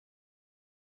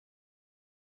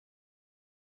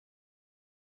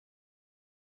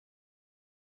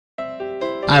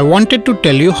I wanted to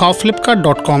tell you how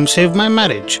Flipkart.com saved my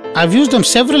marriage. I've used them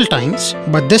several times,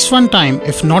 but this one time,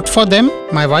 if not for them,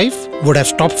 my wife would have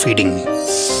stopped feeding me.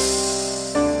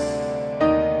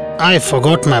 I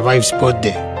forgot my wife's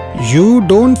birthday. You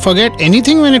don't forget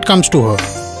anything when it comes to her.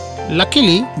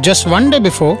 Luckily, just one day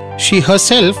before, she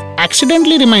herself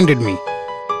accidentally reminded me.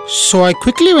 So I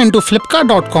quickly went to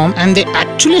Flipkart.com and they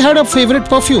actually had a favorite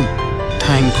perfume.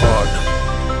 Thank God.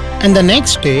 And the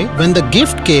next day, when the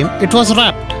gift came, it was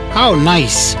wrapped. How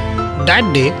nice.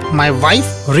 That day, my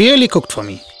wife really cooked for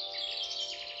me.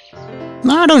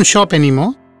 Now I don't shop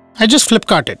anymore. I just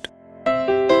Flipkart it.